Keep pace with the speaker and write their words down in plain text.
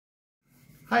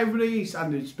Hi everybody, it's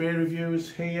Andy's Beer Reviews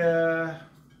here.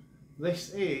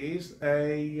 This is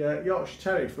a Yorkshire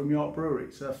Terrier from York Brewery.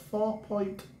 It's a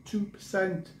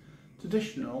 4.2%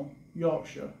 traditional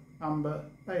Yorkshire amber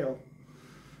ale.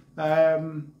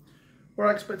 What are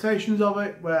expectations of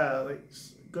it? Well,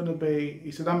 it's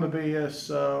an amber beer,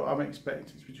 so I'm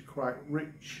expecting it to be quite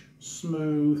rich,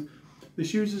 smooth.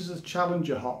 This uses the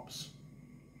Challenger hops,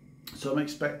 so I'm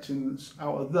expecting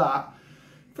out of that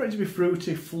for it to be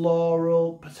fruity,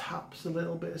 floral, perhaps a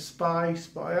little bit of spice,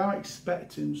 but I am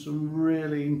expecting some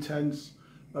really intense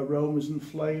aromas and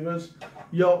flavours.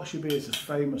 Yorkshire beers are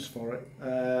famous for it,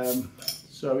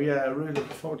 so yeah, really looking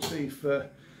forward to see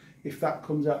if that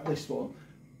comes out this one.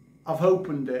 I've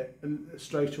opened it and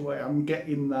straight away I'm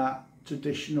getting that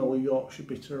traditional Yorkshire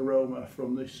bitter aroma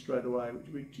from this straight away,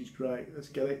 which is great. Let's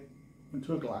get it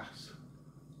into a glass.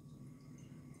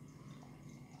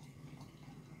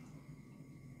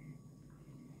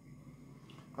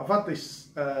 I've had this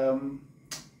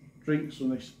drinks from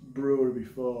this brewery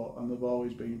before and they've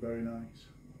always been very nice.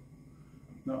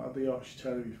 Not had the Yorkshire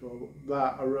Terrier before, but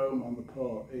that aroma on the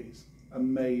port is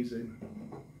amazing.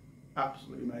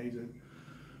 Absolutely amazing.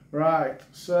 Right,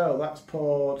 so that's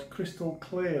poured crystal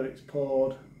clear, it's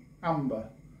poured amber.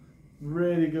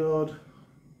 Really good,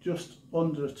 just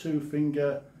under a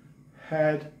 2-finger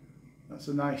head. That's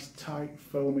a nice tight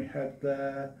foamy head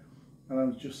there. And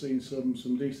I'm just seeing some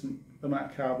decent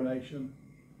amount of carbonation.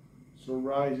 So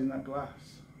rise in that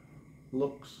glass.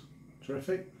 Looks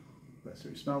terrific. Let's see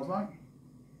what it smells like.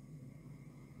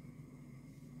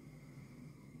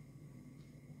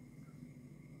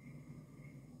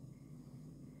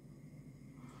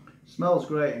 Smells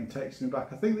great and takes me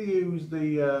back. I think they use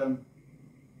the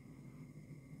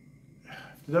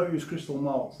if they don't use crystal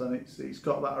malts, then it's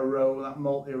got that aroma, that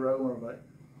malty aroma of it.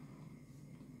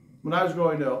 When I was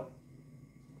growing up,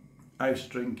 I used to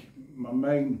drink, my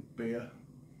main beer,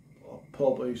 or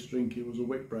pub I used to drink, it was a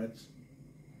Whitbread's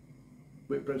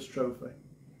Trophy. It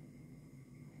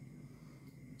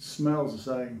smells the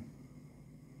same.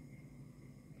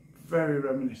 Very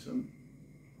reminiscent.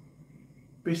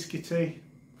 Biscuity,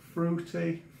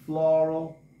 fruity,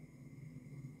 floral.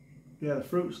 Yeah, the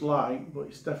fruit's light, but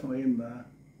it's definitely in there.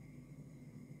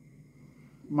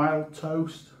 Mild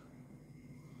toast.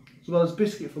 As well as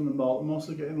biscuit from the malt, I'm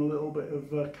also getting a little bit of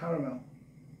caramel.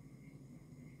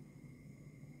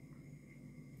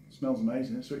 It smells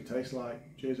amazing, that's what it tastes like.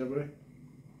 Cheers everybody.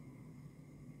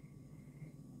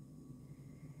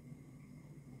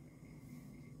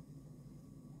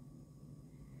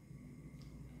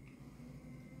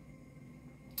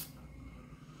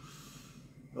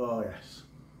 Oh yes.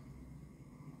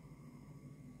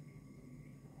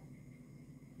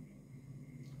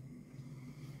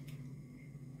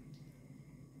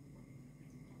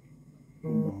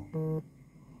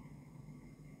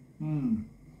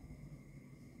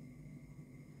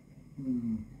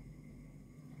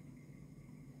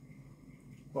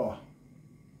 Oh,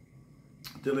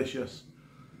 delicious.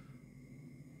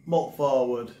 Malt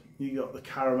forward, you got the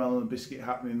caramel and the biscuit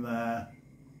happening there.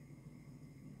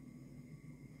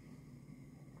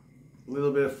 A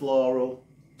little bit of floral,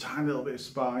 tiny little bit of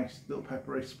spice, little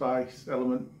peppery spice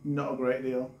element, not a great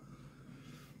deal.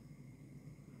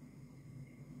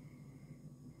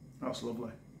 That's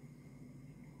lovely.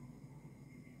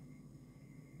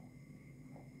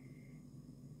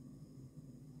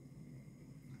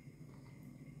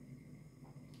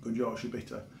 Good Yorkshire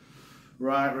bitter.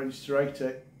 Right, ready to rate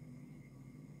it.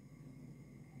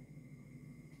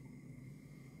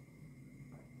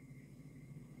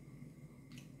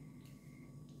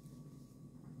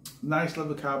 Nice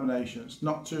level of carbonation. It's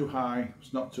not too high,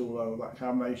 it's not too low. That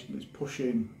carbonation is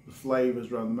pushing the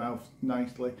flavours around the mouth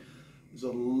nicely. There's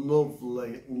a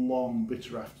lovely long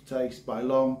bitter aftertaste. By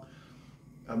long,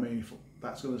 I mean if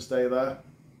that's going to stay there,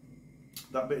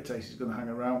 that bitter taste is going to hang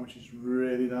around, which is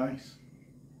really nice.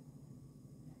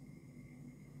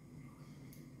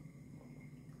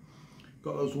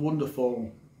 Got those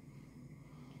wonderful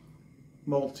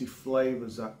malty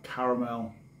flavours, that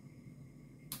caramel,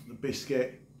 the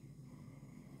biscuit,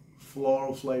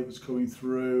 floral flavours coming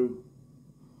through,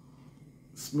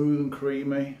 smooth and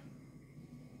creamy.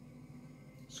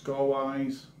 Score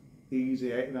wise, easy,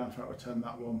 8.5 out of 10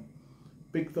 that one.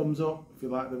 Big thumbs up if you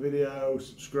like the video,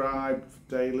 subscribe for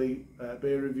daily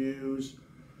beer reviews,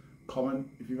 comment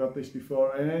if you've had this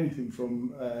before, and anything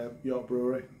from York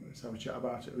Brewery. Let's have a chat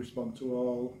about it, respond to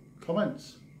all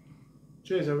comments.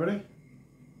 Cheers everybody.